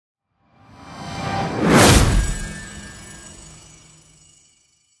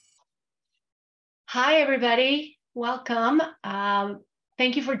Hi, everybody. Welcome.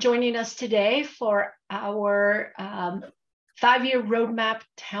 Thank you for joining us today for our 5-year roadmap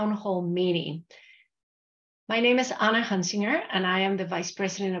town hall meeting. My name is Anna Hunsinger, and I am the Vice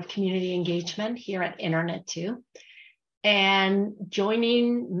President of Community Engagement here at Internet2. And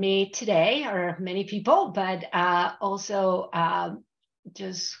joining me today are many people, but also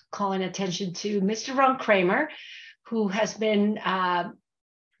just calling attention to Mr. Ron Kramer, who has been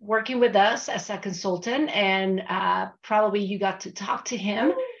working with us as a consultant, and probably you got to talk to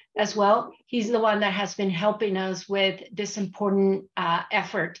him as well. He's the one that has been helping us with this important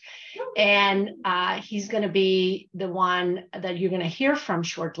effort. And he's going to be the one that you're going to hear from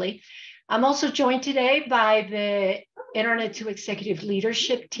shortly. I'm also joined today by the Internet2 executive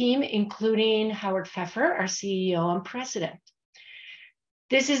leadership team, including Howard Pfeffer, our CEO and president.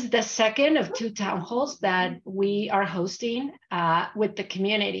 This is the second of 2 town halls that we are hosting with the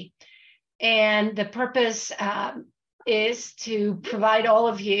community. And the purpose is to provide all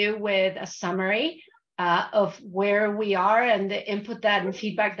of you with a summary of where we are and the input and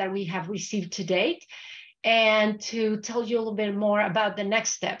feedback that we have received to date, and to tell you a little bit more about the next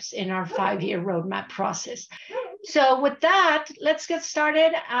steps in our 5-year roadmap process. So with that, let's get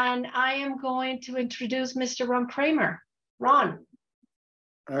started. And I am going to introduce Mr. Ron Kramer. Ron.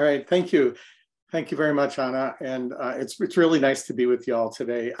 All right, thank you. Thank you very much, Anna. And it's really nice to be with you all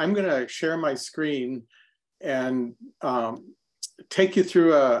today. I'm going to share my screen and take you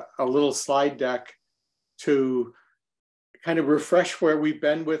through a little slide deck to kind of refresh where we've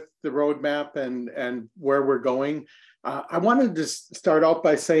been with the roadmap and where we're going. I wanted to start out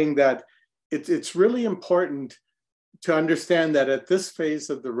by saying that it's really important to understand that at this phase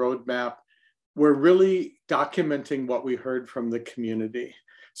of the roadmap, we're really documenting what we heard from the community.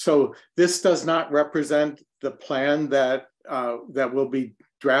 So this does not represent the plan that will be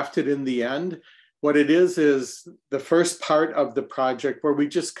drafted in the end. What it is the first part of the project where we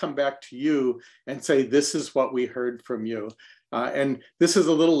just come back to you and say, this is what we heard from you. And this is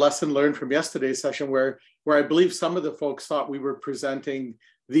a little lesson learned from yesterday's session where I believe some of the folks thought we were presenting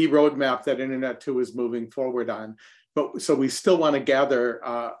the roadmap that Internet2 is moving forward on. But so we still want to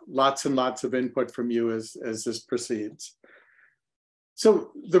gather lots and lots of input from you as this proceeds.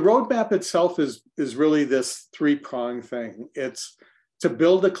 So the roadmap itself is really this 3-pronged thing. It's to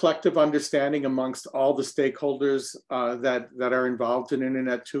build a collective understanding amongst all the stakeholders that are involved in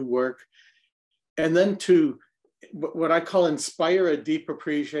Internet2 work, and then to what I call inspire a deep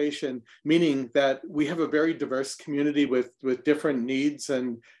appreciation, meaning that we have a very diverse community with different needs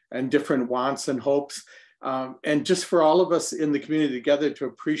and different wants and hopes. And just for all of us in the community together to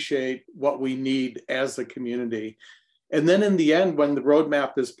appreciate what we need as a community. And then in the end, when the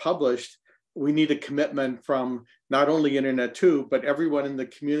roadmap is published, we need a commitment from not only Internet2, but everyone in the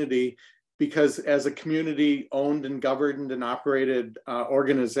community, because as a community owned and governed and operated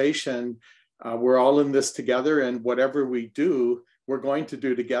organization, we're all in this together, and whatever we do, we're going to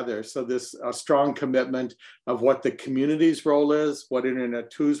do together. So this strong commitment of what the community's role is, what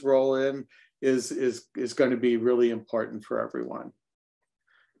Internet2's role is going to be really important for everyone.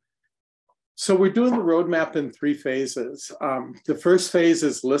 So we're doing the roadmap in 3 phases. The first phase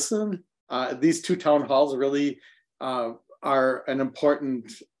is listen. These 2 town halls really are an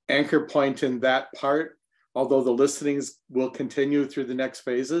important anchor point in that part, although the listenings will continue through the next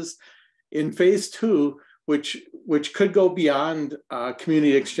phases. In phase 2, which could go beyond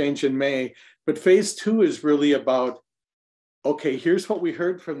community exchange in May, but phase 2 is really about, okay, here's what we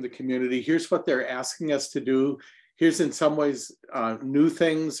heard from the community. Here's what they're asking us to do. Here's in some ways new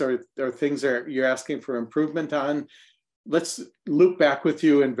things or things that you're asking for improvement on. Let's loop back with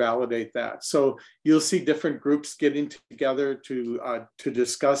you and validate that. So you'll see different groups getting together to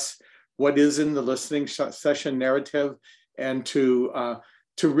discuss what is in the listening session narrative, and to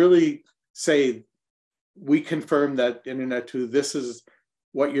really say, we confirm that Internet2, this is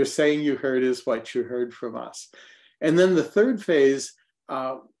what you're saying you heard is what you heard from us. And then the third phase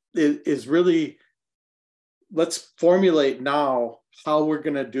is really, let's formulate now how we're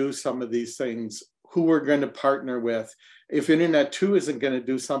going to do some of these things, who we're going to partner with. If Internet2 isn't going to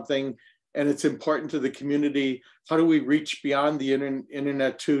do something and it's important to the community, how do we reach beyond the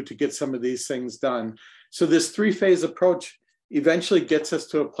Internet2 to get some of these things done? So this 3-phase approach eventually gets us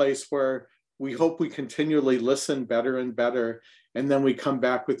to a place where we hope we continually listen better and better, and then we come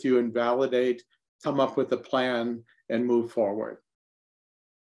back with you and validate, come up with a plan, and move forward.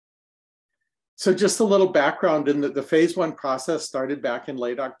 So just a little background in the phase 1 process started back in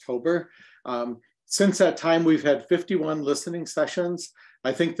late October. Since that time, we've had 51 listening sessions.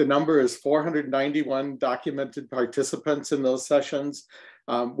 I think the number is 491 documented participants in those sessions.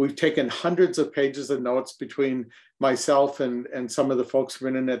 We've taken hundreds of pages of notes between myself and some of the folks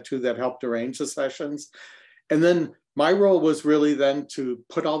from Internet2 that helped arrange the sessions. And then my role was really then to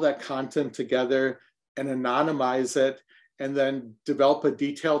put all that content together and anonymize it and then develop a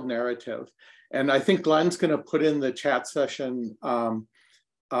detailed narrative. And I think Glenn's going to put in the chat session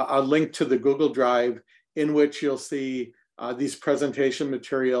a link to the Google Drive in which you'll see these presentation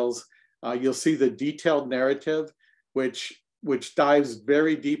materials. You'll see the detailed narrative, which dives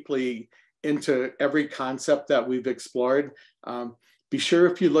very deeply into every concept that we've explored. Be sure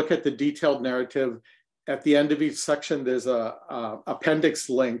if you look at the detailed narrative, at the end of each section, there's a appendix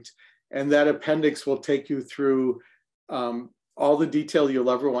linked, and that appendix will take you through all the detail you'll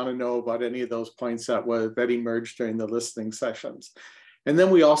ever want to know about any of those points that emerged during the listening sessions. And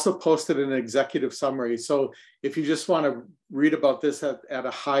then we also posted an executive summary. So if you just want to read about this at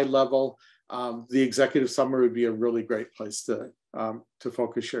a high level, the executive summary would be a really great place to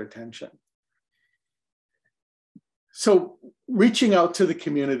focus your attention. So reaching out to the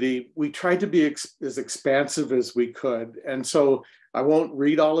community, we tried to be as expansive as we could. And so I won't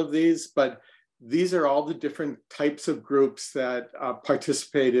read all of these, but these are all the different types of groups that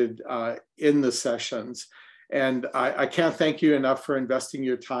participated in the sessions. And I can't thank you enough for investing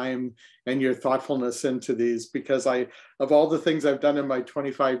your time and your thoughtfulness into these, because of all the things I've done in my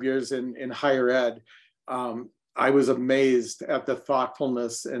 25 years in higher ed, I was amazed at the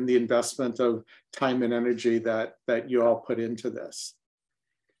thoughtfulness and the investment of time and energy that you all put into this.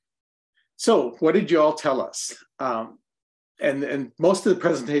 So what did you all tell us? And most of the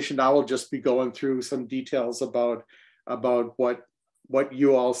presentation now will just be going through some details about what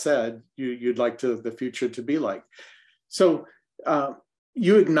you all said you'd like the future to be like. So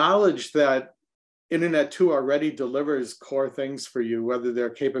you acknowledge that Internet2 already delivers core things for you, whether they're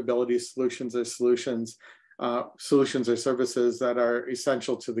capability solutions or solutions or services that are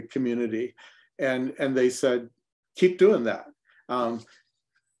essential to the community. And they said, keep doing that.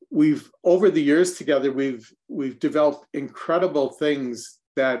 Over the years together, we've developed incredible things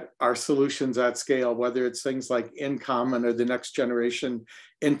that are solutions at scale, whether it's things like In Common or the next generation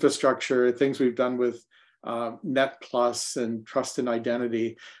infrastructure, things we've done with Net Plus and Trust and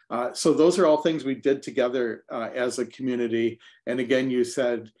Identity. So those are all things we did together as a community. And again, you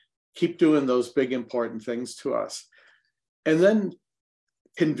said, keep doing those big, important things to us. And then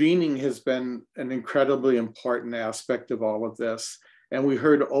convening has been an incredibly important aspect of all of this. And we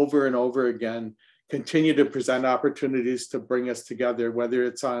heard over and over again, continue to present opportunities to bring us together, whether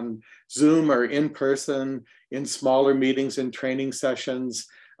it's on Zoom or in person, in smaller meetings and training sessions,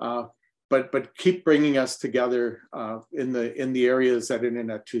 but keep bringing us together in the areas that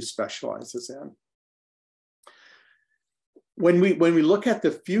Internet2 specializes in. When we look at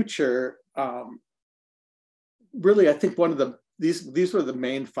the future, really, I think these were the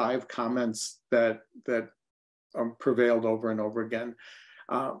main 5 comments that prevailed over and over again.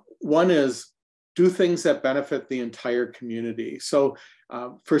 One is, do things that benefit the entire community. So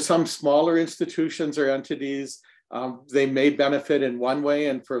for some smaller institutions or entities, they may benefit in one way,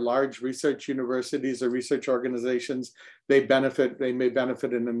 and for large research universities or research organizations, they may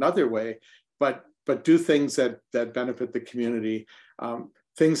benefit in another way, but do things that benefit the community.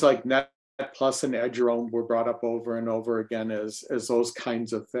 Things like Net Plus and Eduroam were brought up over and over again as those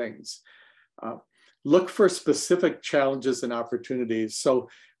kinds of things. Look for specific challenges and opportunities. So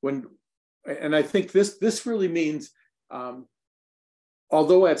and I think this really means,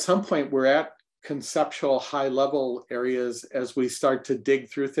 although at some point we're at conceptual high level areas as we start to dig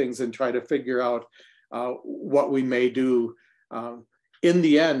through things and try to figure out what we may do, in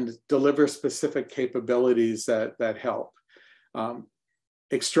the end, deliver specific capabilities that help.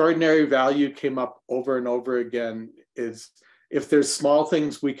 Extraordinary value came up over and over again. If there's small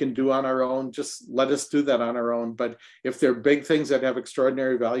things we can do on our own, just let us do that on our own. But if there are big things that have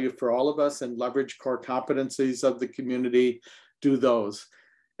extraordinary value for all of us and leverage core competencies of the community, do those.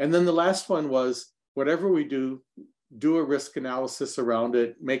 And then the last one was, whatever we do a risk analysis around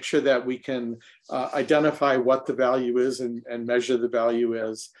it, make sure that we can identify what the value is and measure the value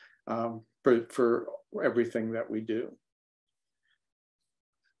is for everything that we do.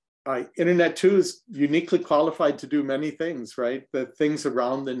 Internet2 is uniquely qualified to do many things, right? The things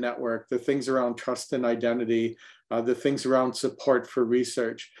around the network, the things around trust and identity, the things around support for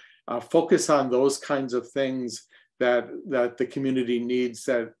research. Focus on those kinds of things that the community needs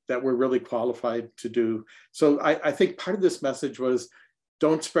that we're really qualified to do. So I think part of this message was,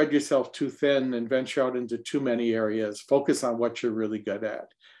 don't spread yourself too thin and venture out into too many areas. Focus on what you're really good at.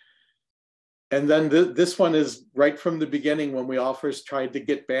 And then this one is right from the beginning when we all first tried to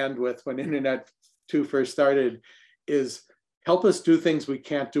get bandwidth when Internet2 first started, is help us do things we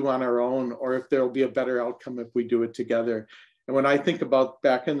can't do on our own, or if there'll be a better outcome if we do it together. And when I think about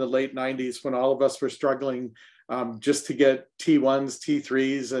back in the late 90s, when all of us were struggling just to get T1s,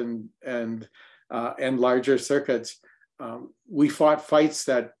 T3s, and larger circuits, we fought fights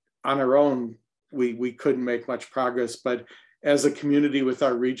that on our own, we couldn't make much progress. But as a community with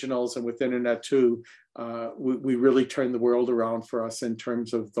our regionals and with Internet2, we really turned the world around for us in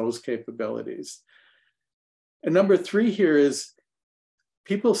terms of those capabilities. And number 3 here is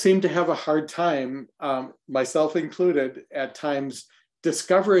people seem to have a hard time, myself included, at times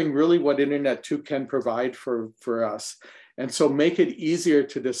discovering really what Internet2 can provide for us. And so make it easier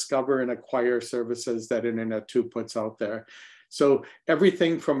to discover and acquire services that Internet2 puts out there. So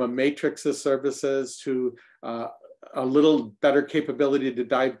everything from a matrix of services to a little better capability to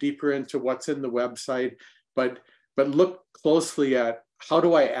dive deeper into what's in the website, but look closely at how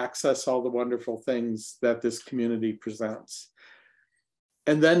do I access all the wonderful things that this community presents.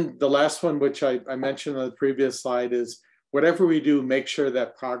 And then the last one, which I mentioned on the previous slide, is whatever we do, make sure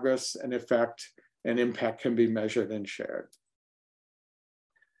that progress and effect and impact can be measured and shared.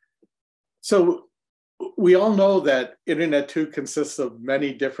 So we all know that Internet2 consists of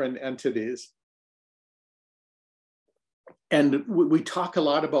many different entities. And we talk a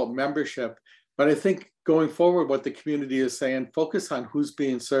lot about membership, but I think going forward, what the community is saying, focus on who's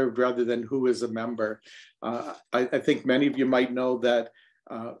being served rather than who is a member. I think many of you might know that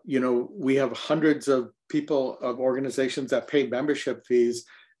we have hundreds of people, of organizations that pay membership fees,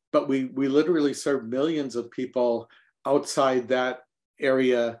 but we literally serve millions of people outside that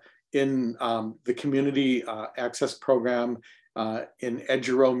area in the community access program, in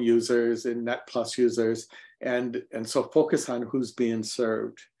eduroam users, in Net Plus users, and so focus on who's being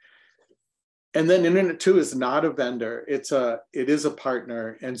served. And then Internet2 is not a vendor; it is a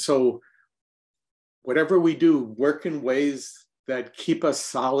partner, and so whatever we do, work in ways that keep us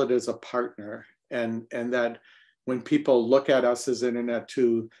solid as a partner, and that when people look at us as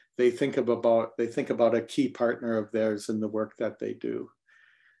Internet2, they think about a key partner of theirs in the work that they do.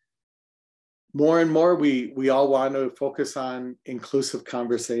 More and more, we all want to focus on inclusive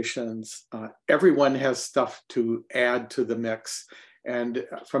conversations. Everyone has stuff to add to the mix. And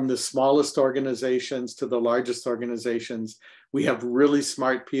from the smallest organizations to the largest organizations, we have really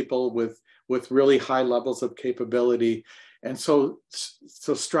smart people with really high levels of capability. And so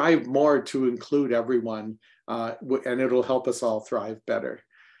strive more to include everyone, and it'll help us all thrive better.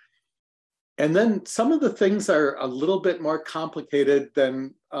 And then some of the things are a little bit more complicated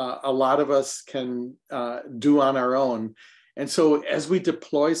than a lot of us can do on our own. And so as we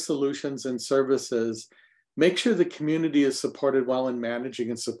deploy solutions and services, make sure the community is supported well in managing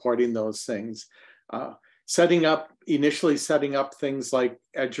and supporting those things. Initially setting up things like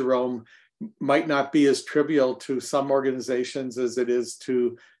eduroam might not be as trivial to some organizations as it is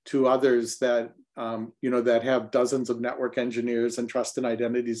to others that that have dozens of network engineers and trust and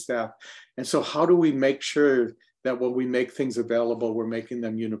identity staff. And so how do we make sure that when we make things available, we're making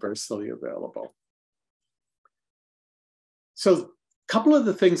them universally available? So a couple of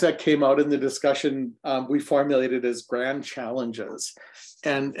the things that came out in the discussion, we formulated as grand challenges.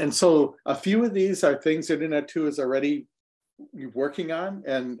 And so a few of these are things Internet2 is already working on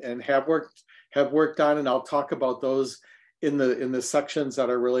and have worked on, and I'll talk about those in the sections that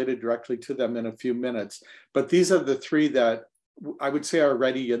are related directly to them in a few minutes. But these are the 3 that I would say are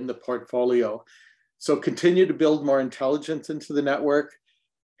already in the portfolio. So continue to build more intelligence into the network,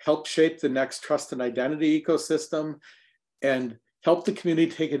 help shape the next trust and identity ecosystem, and help the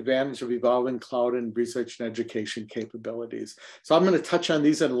community take advantage of evolving cloud and research and education capabilities. So I'm going to touch on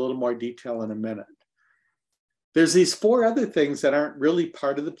these in a little more detail in a minute. There's these 4 other things that aren't really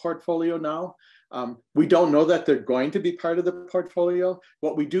part of the portfolio now. We don't know that they're going to be part of the portfolio.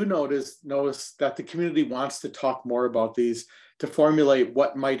 What we do notice that the community wants to talk more about these to formulate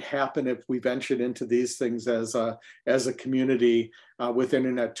what might happen if we ventured into these things as a community with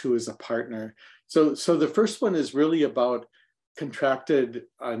Internet2 as a partner. So the first one is really about contracted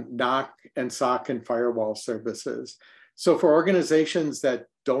NOC and SOC and firewall services. So for organizations that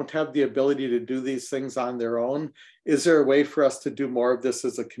don't have the ability to do these things on their own, is there a way for us to do more of this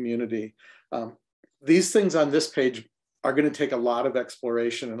as a community? These things on this page are going to take a lot of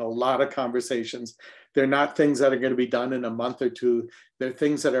exploration and a lot of conversations. They're not things that are going to be done in a month or 2. They're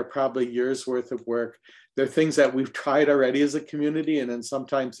things that are probably years worth of work. They're things that we've tried already as a community and then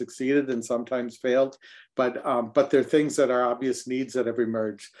sometimes succeeded and sometimes failed. But they're things that are obvious needs that have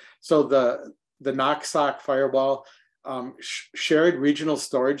emerged. So the NOC SOC firewall, shared regional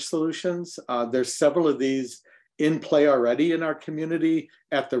storage solutions. There's several of these in play already in our community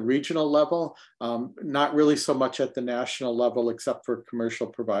at the regional level, not really so much at the national level, except for commercial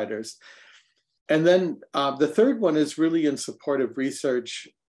providers. And then the third one is really in support of research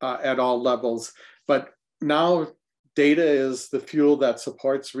at all levels. But now data is the fuel that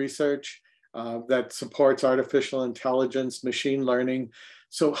supports research, that supports artificial intelligence, machine learning.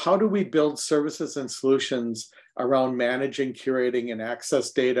 So how do we build services and solutions around managing, curating, and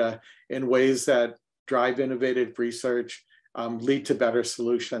access data in ways that drive innovative research, lead to better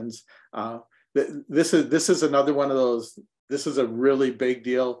solutions? This is another one of those. This is a really big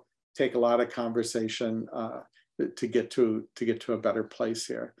deal. Take a lot of conversation to get to a better place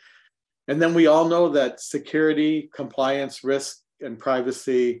here. And then we all know that security, compliance, risk, and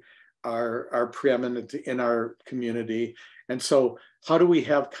privacy are preeminent in our community. And so how do we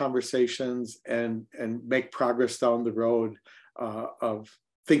have conversations and make progress down the road of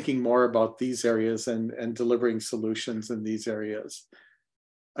thinking more about these areas and delivering solutions in these areas?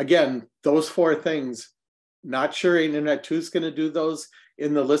 Again, those four things, not sure Internet2 is going to do those.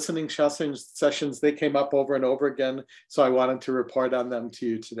 In the listening sessions, they came up over and over again. So I wanted to report on them to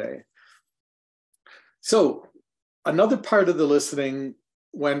you today. So another part of the listening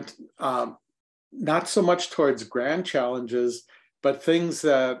went not so much towards grand challenges, but things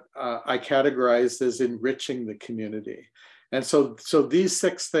that I categorized as enriching the community. And so these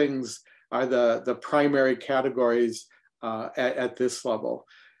 6 things are the primary categories at this level.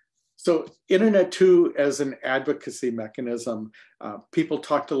 So Internet2 as an advocacy mechanism, people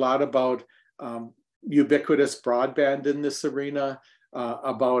talked a lot about ubiquitous broadband in this arena,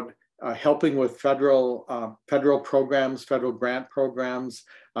 about helping with federal programs, federal grant programs,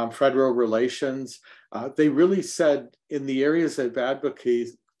 federal relations. They really said in the areas of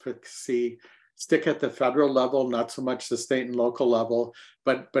advocacy, stick at the federal level, not so much the state and local level,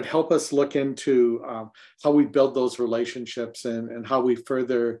 but help us look into how we build those relationships and how we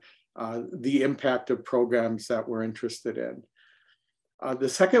further the impact of programs that we're interested in. The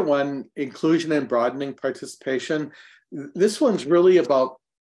second one, inclusion and broadening participation. This one's really about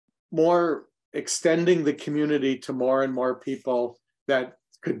more extending the community to more and more people that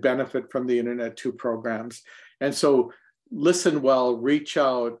could benefit from the Internet2 programs. And so listen well, reach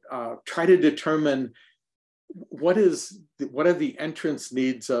out, try to determine what are the entrance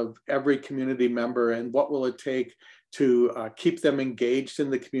needs of every community member and what will it take to keep them engaged in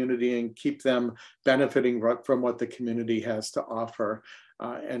the community and keep them benefiting from what the community has to offer.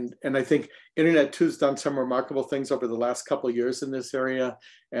 And I think Internet2 has done some remarkable things over the last couple of years in this area,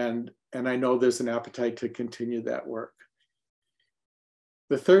 and I know there's an appetite to continue that work.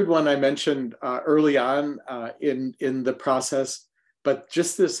 The third one I mentioned early on in the process, but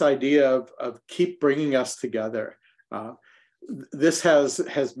just this idea of keep bringing us together. This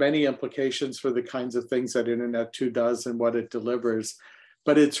has many implications for the kinds of things that Internet2 does and what it delivers.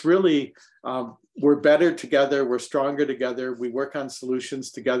 But it's really, we're better together, we're stronger together, we work on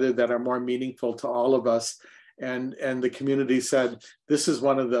solutions together that are more meaningful to all of us. And the community said, this is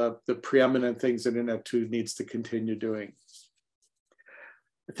one of the preeminent things that Internet2 needs to continue doing.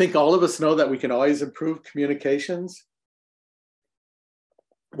 I think all of us know that we can always improve communications,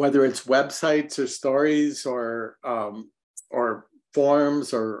 whether it's websites or stories or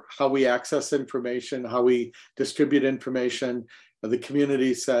forms or how we access information, how we distribute information. The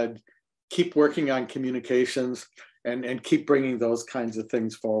community said, keep working on communications and keep bringing those kinds of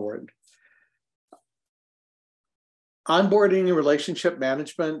things forward. Onboarding and relationship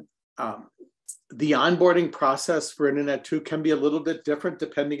management. The onboarding process for Internet2 can be a little bit different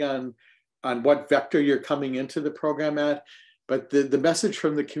depending on what vector you're coming into the program at. But the message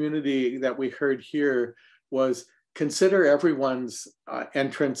from the community that we heard here was consider everyone's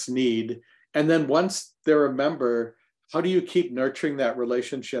entrance need. And then once they're a member, how do you keep nurturing that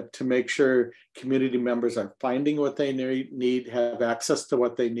relationship to make sure community members are finding what they need, have access to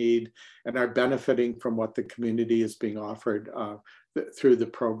what they need, and are benefiting from what the community is being offered through the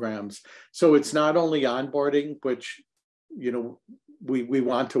programs? So it's not only onboarding, which, you know, we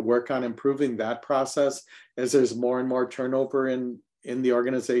want to work on improving that process as there's more and more turnover in the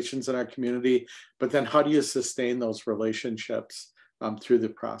organizations in our community, but then how do you sustain those relationships through the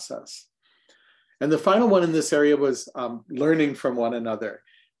process? And the final one in this area was learning from one another.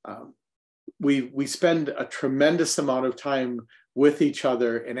 We spend a tremendous amount of time with each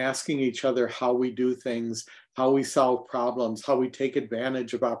other and asking each other how we do things, how we solve problems, how we take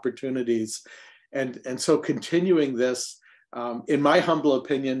advantage of opportunities. And so continuing this, in my humble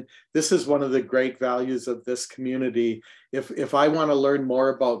opinion, this is one of the great values of this community. If I want to learn more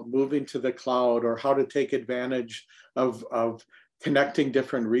about moving to the cloud or how to take advantage of connecting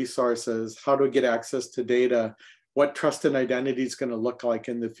different resources, how to get access to data, what trust and identity is going to look like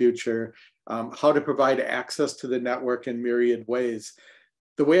in the future, how to provide access to the network in myriad ways.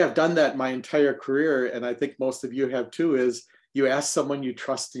 The way I've done that my entire career, and I think most of you have too, is you ask someone you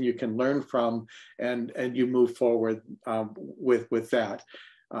trust and you can learn from, and you move forward with that.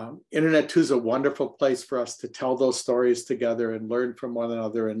 Internet2 is a wonderful place for us to tell those stories together and learn from one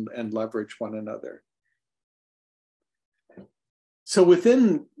another and leverage one another. So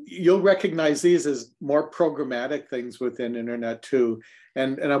you'll recognize these as more programmatic things within Internet2.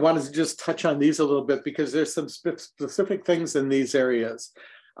 And I wanted to just touch on these a little bit because there's some specific things in these areas.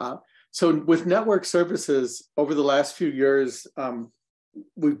 So with network services, over the last few years,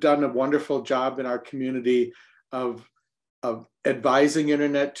 we've done a wonderful job in our community of advising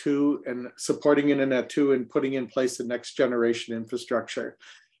Internet2 and supporting Internet2 and putting in place the next generation infrastructure.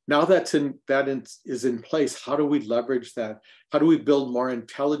 Now that is in place, how do we leverage that? How do we build more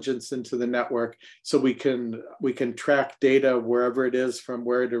intelligence into the network so we can track data wherever it is, from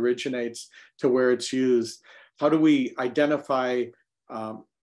where it originates to where it's used? How do we identify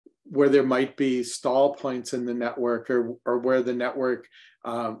where there might be stall points in the network, or where the network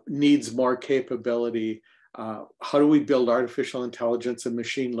needs more capability? How do we build artificial intelligence and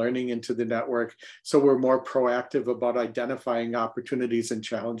machine learning into the network so we're more proactive about identifying opportunities and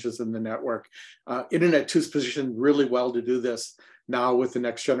challenges in the network? Internet2 is positioned really well to do this now with the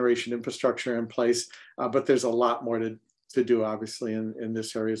next generation infrastructure in place, but there's a lot more to do, obviously, in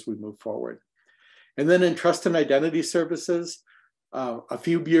this area as we move forward. And then in trust and identity services, a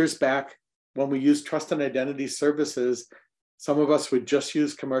few years back, when we used trust and identity services, some of us would just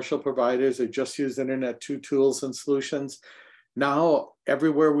use commercial providers or just use Internet2 tools and solutions. Now,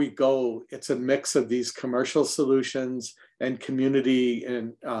 everywhere we go, it's a mix of these commercial solutions and community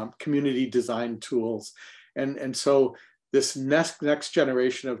design tools. And so this next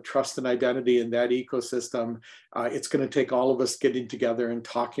generation of trust and identity in that ecosystem, it's going to take all of us getting together and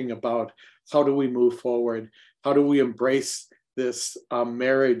talking about how do we move forward? How do we embrace this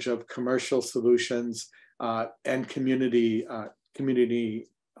marriage of commercial solutions and community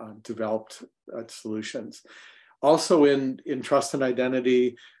developed solutions. Also in trust and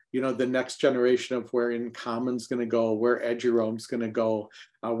identity, the next generation of where InCommon's going to go, where Eduroam's going to go,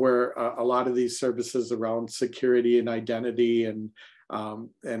 where a lot of these services around security and identity and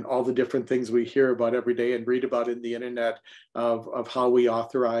all the different things we hear about every day and read about in the internet of how we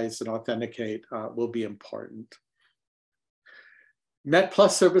authorize and authenticate will be important. Net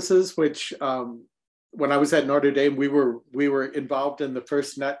Plus services, which when I was at Notre Dame, we were involved in the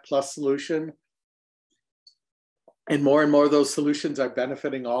first Net Plus solution. And more of those solutions are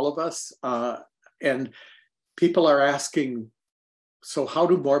benefiting all of us. And people are asking, so how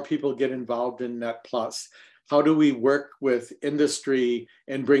do more people get involved in Net Plus? How do we work with industry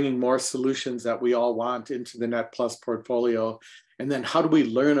in bringing more solutions that we all want into the Net Plus portfolio? And then how do we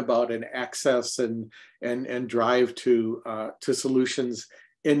learn about and access and drive to solutions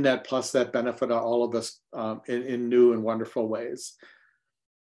in Net Plus that benefit all of us in new and wonderful ways?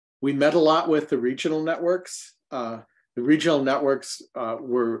 We met a lot with the regional networks. The regional networks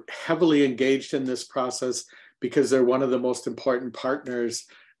were heavily engaged in this process because they're one of the most important partners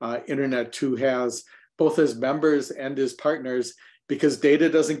Internet2 has, both as members and as partners, because data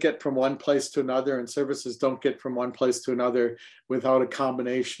doesn't get from one place to another and services don't get from one place to another without a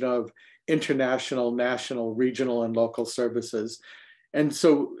combination of international, national, regional, and local services. And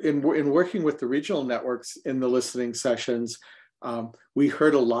so in working with the regional networks in the listening sessions, we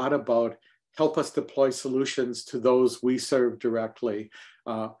heard a lot about help us deploy solutions to those we serve directly.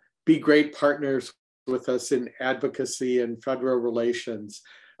 Be great partners with us in advocacy and federal relations.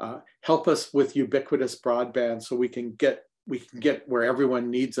 Help us with ubiquitous broadband so we can get where everyone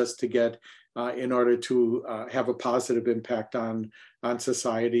needs us to get in order to have a positive impact on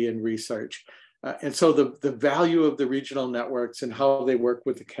society and research. And so the value of the regional networks and how they work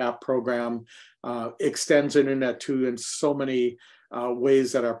with the CAP program extends Internet2 in so many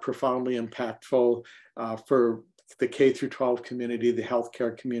ways that are profoundly impactful for the K-12 community, the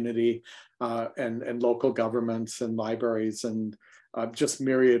healthcare community, and local governments and libraries, and just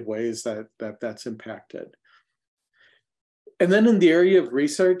myriad ways that's impacted. And then in the area of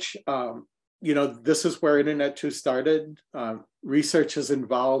research, this is where Internet2 started. Research is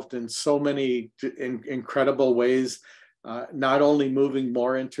involved in so many incredible ways, not only moving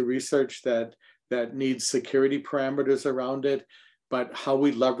more into research that needs security parameters around it, but how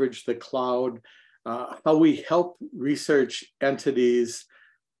we leverage the cloud, how we help research entities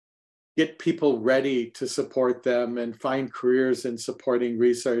get people ready to support them and find careers in supporting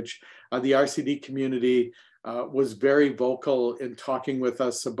research. The RCD community was very vocal in talking with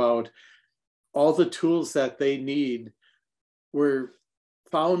us about all the tools that they need were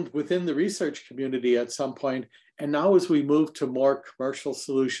found within the research community at some point. And now as we move to more commercial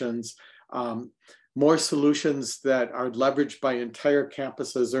solutions, more solutions that are leveraged by entire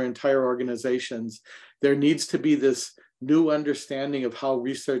campuses or entire organizations, there needs to be this new understanding of how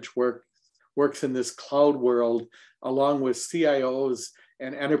research works in this cloud world, along with CIOs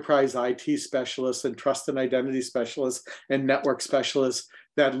and enterprise IT specialists and trust and identity specialists and network specialists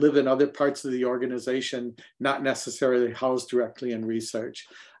that live in other parts of the organization, not necessarily housed directly in research.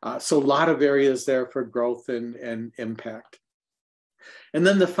 So a lot of areas there for growth and impact. And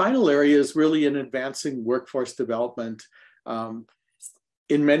then the final area is really in advancing workforce development.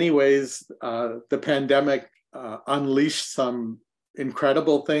 In many ways, the pandemic unleashed some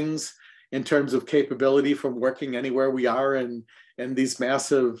incredible things in terms of capability from working anywhere we are, and these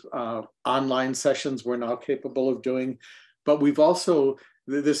massive online sessions we're now capable of doing. But we've also,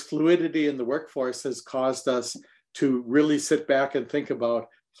 this fluidity in the workforce has caused us to really sit back and think about,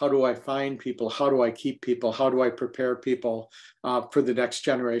 how do I find people? How do I keep people? How do I prepare people for the next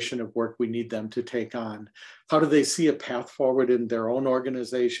generation of work we need them to take on? How do they see a path forward in their own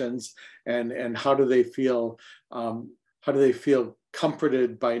organizations? And how do they feel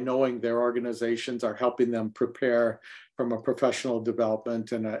comforted by knowing their organizations are helping them prepare from a professional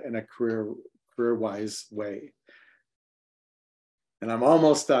development and a career-wise way? And I'm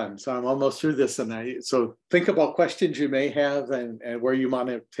almost done. So I'm almost through this. And so think about questions you may have and where you want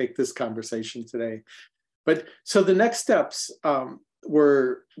to take this conversation today. But so the next steps,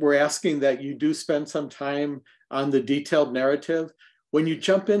 we're asking that you do spend some time on the detailed narrative. When you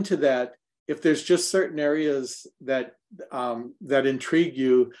jump into that, if there's just certain areas that intrigue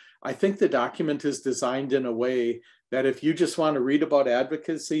you, I think the document is designed in a way that if you just want to read about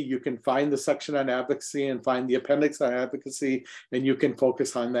advocacy, you can find the section on advocacy and find the appendix on advocacy, and you can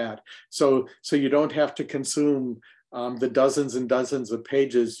focus on that. So you don't have to consume the dozens and dozens of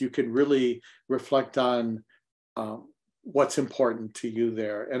pages. You can really reflect on what's important to you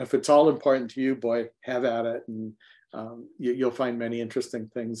there. And if it's all important to you, boy, have at it. And you'll find many interesting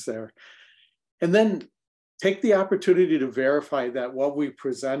things there. And then take the opportunity to verify that what we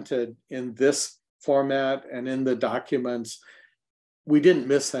presented in this format and in the documents, we didn't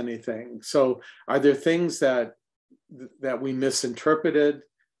miss anything. So are there things that we misinterpreted,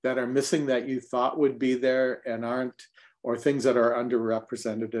 that are missing that you thought would be there and aren't, or things that are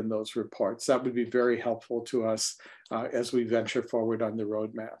underrepresented in those reports? That would be very helpful to us as we venture forward on the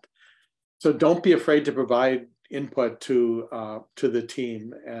roadmap. So don't be afraid to provide input to the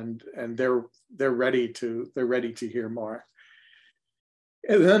team, and they're ready to hear more.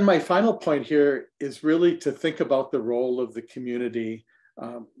 And then my final point here is really to think about the role of the community.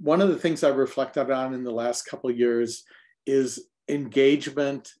 One of the things I've reflected on in the last couple of years is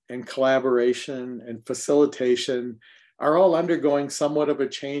engagement and collaboration and facilitation are all undergoing somewhat of a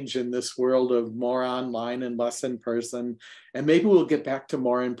change in this world of more online and less in person. And maybe we'll get back to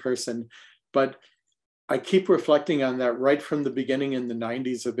more in person, but I keep reflecting on that right from the beginning in the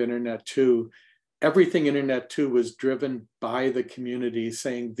 90s of Internet2. Everything Internet2 was driven by the community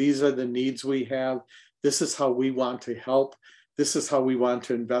saying, these are the needs we have. This is how we want to help. This is how we want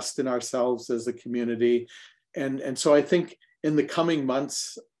to invest in ourselves as a community. And so I think in the coming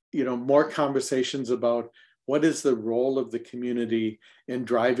months, more conversations about what is the role of the community in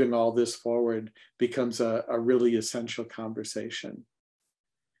driving all this forward becomes a really essential conversation.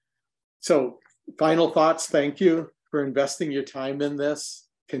 So final thoughts, thank you for investing your time in this.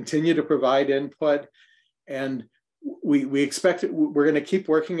 Continue to provide input, and we expect we're going to keep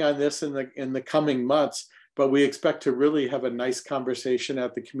working on this in the coming months, but we expect to really have a nice conversation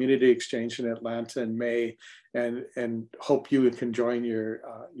at the Community Exchange in Atlanta in May, and hope you can join your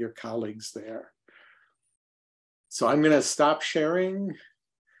colleagues there. So I'm going to stop sharing.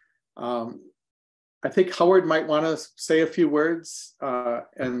 I think Howard might want to say a few words,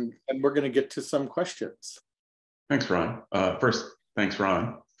 and we're going to get to some questions. Thanks, Ron. First, thanks,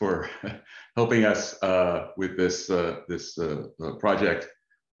 Ron, for helping us with this project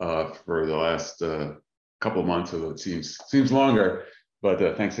for the last couple of months. Although it seems longer,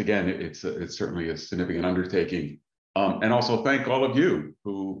 but thanks again. It's certainly a significant undertaking. And also thank all of you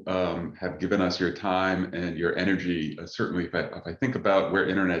who have given us your time and your energy. Certainly, if I think about where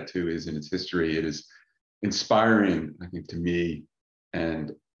Internet2 is in its history, it is inspiring, I think, to me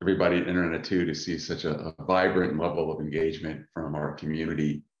and everybody at Internet2 to see such a vibrant level of engagement from our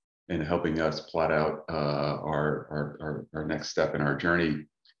community and helping us plot out our next step in our journey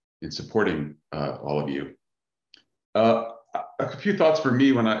in supporting all of you. A few thoughts for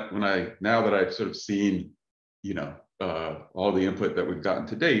me now that I've sort of seen, all the input that we've gotten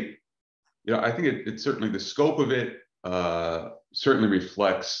to date. I think it's certainly the scope of it certainly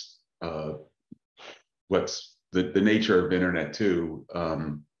reflects what's the nature of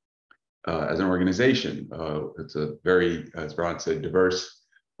Internet2 as an organization. It's a very, as Ron said, diverse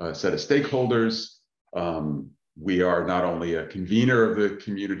set of stakeholders. We are not only a convener of the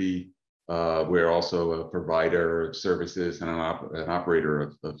community, we're also a provider of services and an operator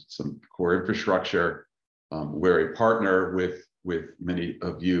of some core infrastructure. We're a partner with many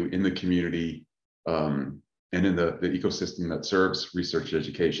of you in the community and in the ecosystem that serves research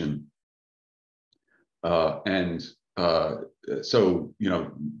education. So,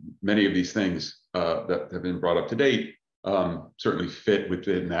 many of these things that have been brought up to date certainly fit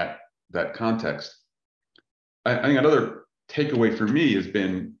within that context. I think another takeaway for me has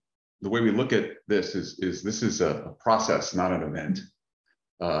been the way we look at this is this is a process, not an event.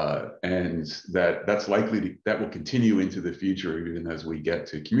 And that's likely that will continue into the future, even as we get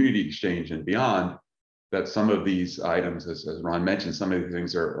to community exchange and beyond, that some of these items, as Ron mentioned, some of these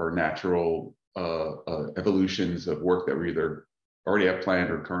things are natural evolutions of work that we either already have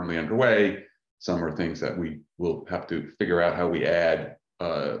planned or currently underway. Some are things that we will have to figure out how we add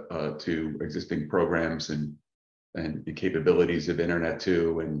to existing programs and capabilities of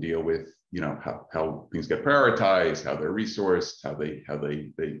Internet2 and deal with how things get prioritized, how they're resourced, how they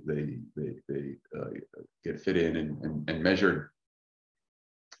get fit in and measured.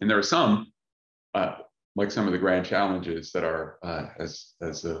 And there are some like some of the grand challenges that are as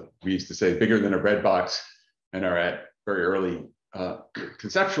we used to say, bigger than a bread box, and are at very early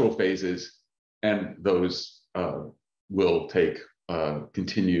conceptual phases, and those will take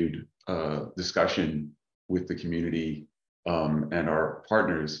continued discussion with the community and our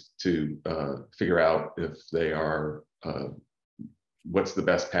partners to figure out if they are what's the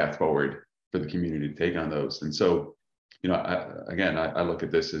best path forward for the community to take on those. And so, I look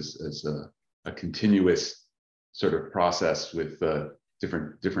at this as a continuous sort of process with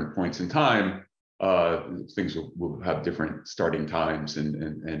different points in time. Things will have different starting times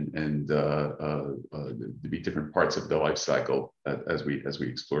and be different parts of the life cycle as we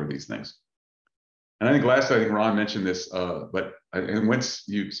explore these things. And I think lastly, I think Ron mentioned this, but once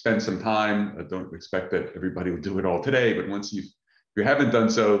you spend some time, I don't expect that everybody will do it all today, but once if you haven't done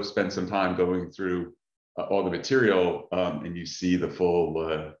so, spend some time going through all the material and you see the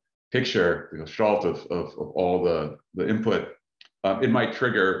full picture, shalt of all the input, it might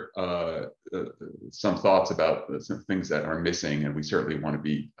trigger some thoughts about some things that are missing, and we certainly want to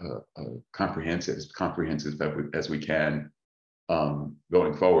be comprehensive as we can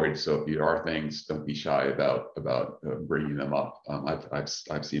going forward. So if there are things, don't be shy about bringing them up.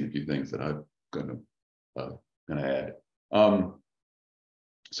 I've seen a few things that I'm gonna add.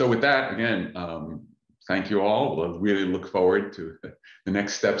 So with that, again, thank you all. We'll really look forward to the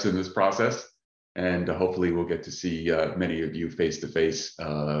next steps in this process, and hopefully we'll get to see many of you face to face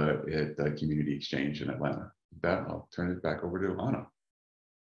at the Community Exchange in Atlanta. With that, I'll turn it back over to Anna.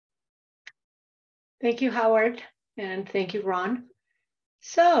 Thank you, Howard, and thank you, Ron.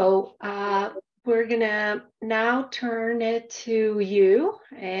 So we're gonna now turn it to you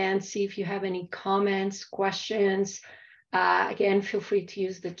and see if you have any comments, questions. Again, feel free to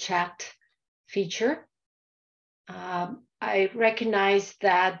use the chat feature. I recognize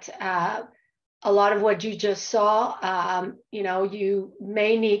that a lot of what you just saw, you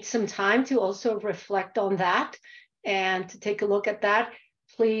may need some time to also reflect on that and to take a look at that.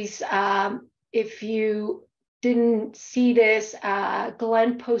 Please, if you didn't see this,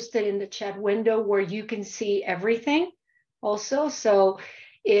 Glenn posted in the chat window where you can see everything also. So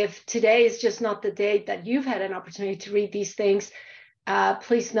if today is just not the day that you've had an opportunity to read these things,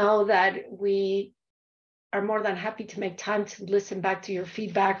 please know that we are more than happy to make time to listen back to your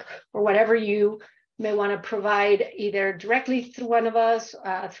feedback or whatever you may want to provide, either directly through one of us,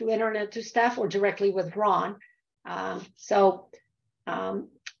 through Internet2 staff, or directly with Ron.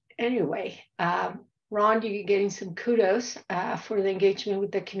 Anyway, Ron, you're getting some kudos for the engagement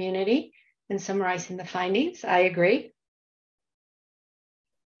with the community and summarizing the findings. I agree.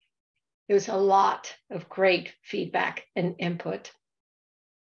 There was a lot of great feedback and input.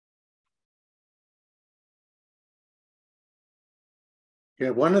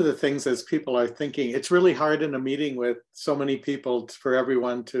 Yeah, one of the things as people are thinking, it's really hard in a meeting with so many people for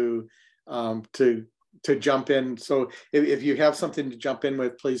everyone to jump in. So if you have something to jump in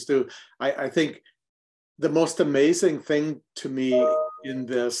with, please do. I think the most amazing thing to me in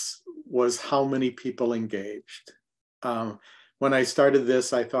this was how many people engaged. When I started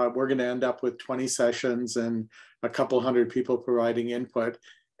this, I thought we're going to end up with 20 sessions and a couple hundred people providing input.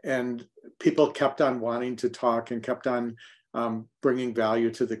 And people kept on wanting to talk and kept on bringing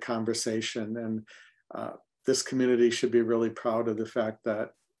value to the conversation. And this community should be really proud of the fact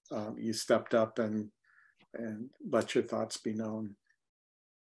that you stepped up and let your thoughts be known.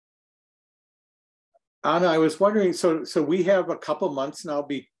 Anna, I was wondering, so we have a couple months now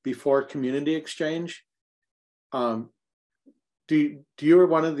before community exchange. Do you or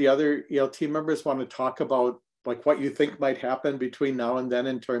one of the other ELT members want to talk about like what you think might happen between now and then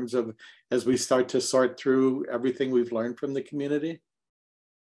in terms of as we start to sort through everything we've learned from the community?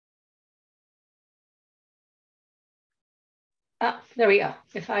 There we go.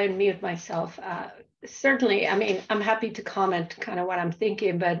 If I unmute myself, certainly, I mean, I'm happy to comment kind of what I'm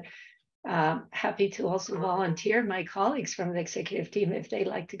thinking, but happy to also volunteer my colleagues from the executive team if they'd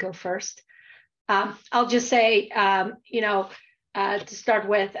like to go first. I'll just say, to start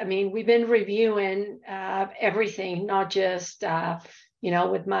with, I mean, we've been reviewing everything, not just,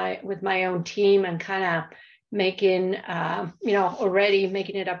 with my own team and kind of making, already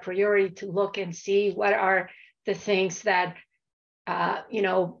making it a priority to look and see what are the things that,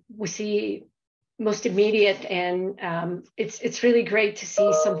 we see most immediate. And it's really great to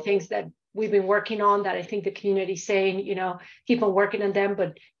see some things that we've been working on that I think the community is saying, keep on working on them,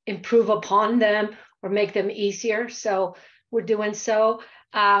 but improve upon them or make them easier. So we're doing so.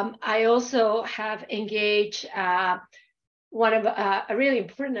 I also have engaged one of a really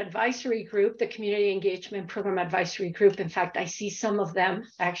important advisory group, the Community Engagement Program Advisory Group. In fact, I see some of them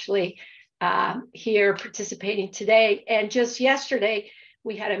actually here participating today. And just yesterday,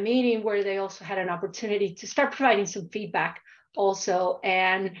 we had a meeting where they also had an opportunity to start providing some feedback also.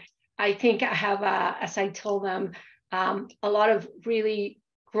 And I think I have, as I told them, a lot of really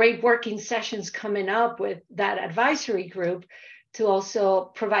great working sessions coming up with that advisory group to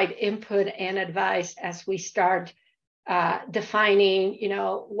also provide input and advice as we start defining,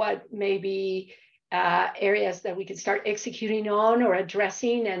 what may be areas that we can start executing on or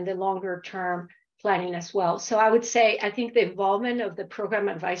addressing, and the longer term planning as well. So I would say, I think the involvement of the program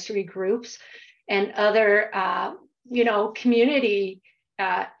advisory groups and other, community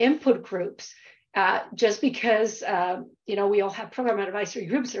input groups, just because, we all have program advisory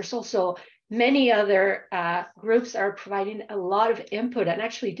groups, there's also many other groups are providing a lot of input and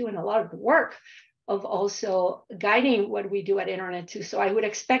actually doing a lot of the work of also guiding what we do at Internet2. So I would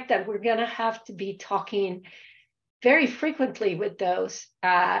expect that we're going to have to be talking very frequently with those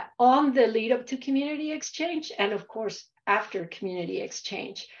on the lead up to community exchange, and of course, after community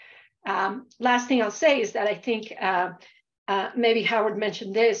exchange. Last thing I'll say is that I think maybe Howard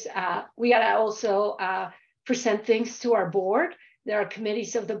mentioned this, we got to also present things to our board. There are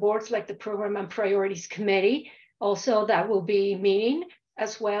committees of the boards like the Program and Priorities Committee also that will be meeting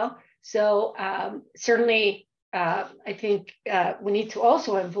as well. So certainly, I think we need to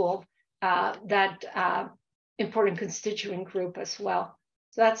also involve that important constituent group as well.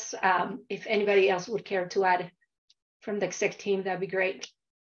 So that's, if anybody else would care to add from the exec team, that'd be great.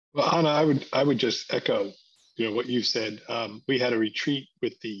 Well, Anna, I would just echo, what you said. We had a retreat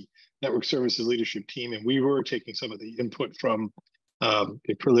with the Network Services Leadership Team, and we were taking some of the input from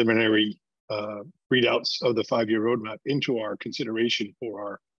the preliminary readouts of the 5-year roadmap into our consideration for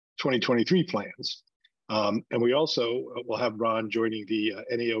our 2023 plans. And we also will have Ron joining the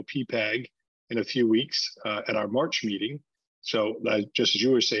NAOP-PAG in a few weeks at our March meeting. So just as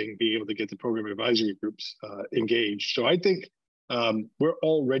you were saying, being able to get the program advisory groups engaged. So I think we're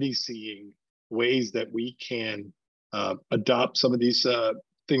already seeing ways that we can adopt some of these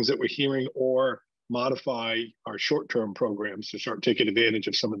things that we're hearing, or modify our short-term programs to start taking advantage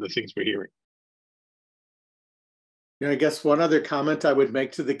of some of the things we're hearing. I guess one other comment I would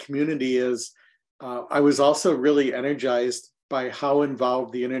make to the community is I was also really energized by how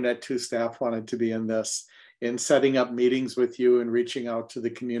involved the Internet2 staff wanted to be in this, in setting up meetings with you and reaching out to the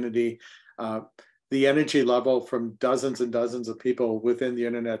community. The energy level from dozens and dozens of people within the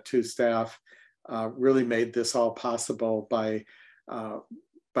Internet2 staff really made this all possible by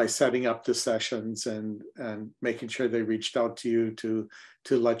setting up the sessions and making sure they reached out to you to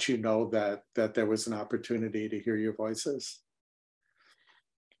let you know that there was an opportunity to hear your voices.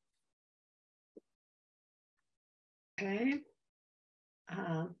 Okay.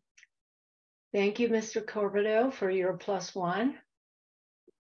 Thank you, Mr. Corbedo, for your +1.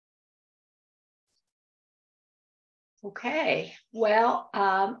 Okay, well,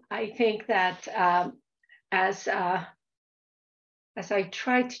 I think that as I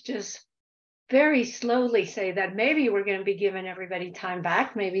tried to just very slowly say that maybe we're going to be giving everybody time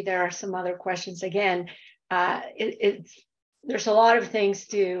back. Maybe there are some other questions. Again, there's a lot of things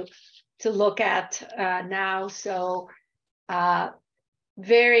to look at now. So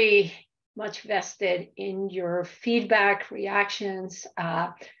very much vested in your feedback, reactions.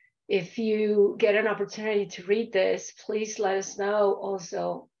 If you get an opportunity to read this, please let us know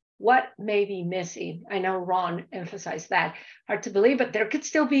also what may be missing. I know Ron emphasized that. Hard to believe, but there could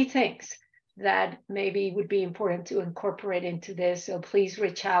still be things that maybe would be important to incorporate into this. So please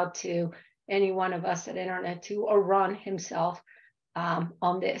reach out to any one of us at Internet2 or Ron himself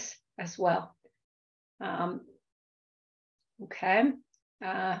on this as well. Okay,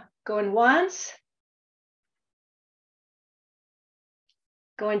 going once.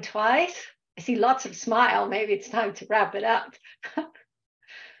 Going twice. I see lots of smile. Maybe it's time to wrap it up.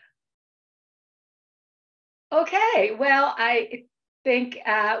 Okay, well, I think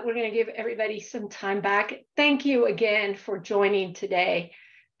we're going to give everybody some time back. Thank you again for joining today.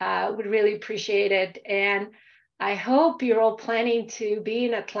 We really appreciate it. And I hope you're all planning to be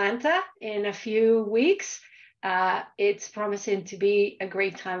in Atlanta in a few weeks. It's promising to be a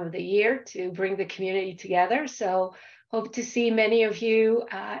great time of the year to bring the community together. So hope to see many of you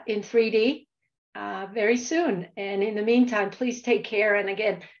in 3D very soon. And in the meantime, please take care. And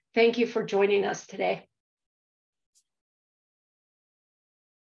again, thank you for joining us today.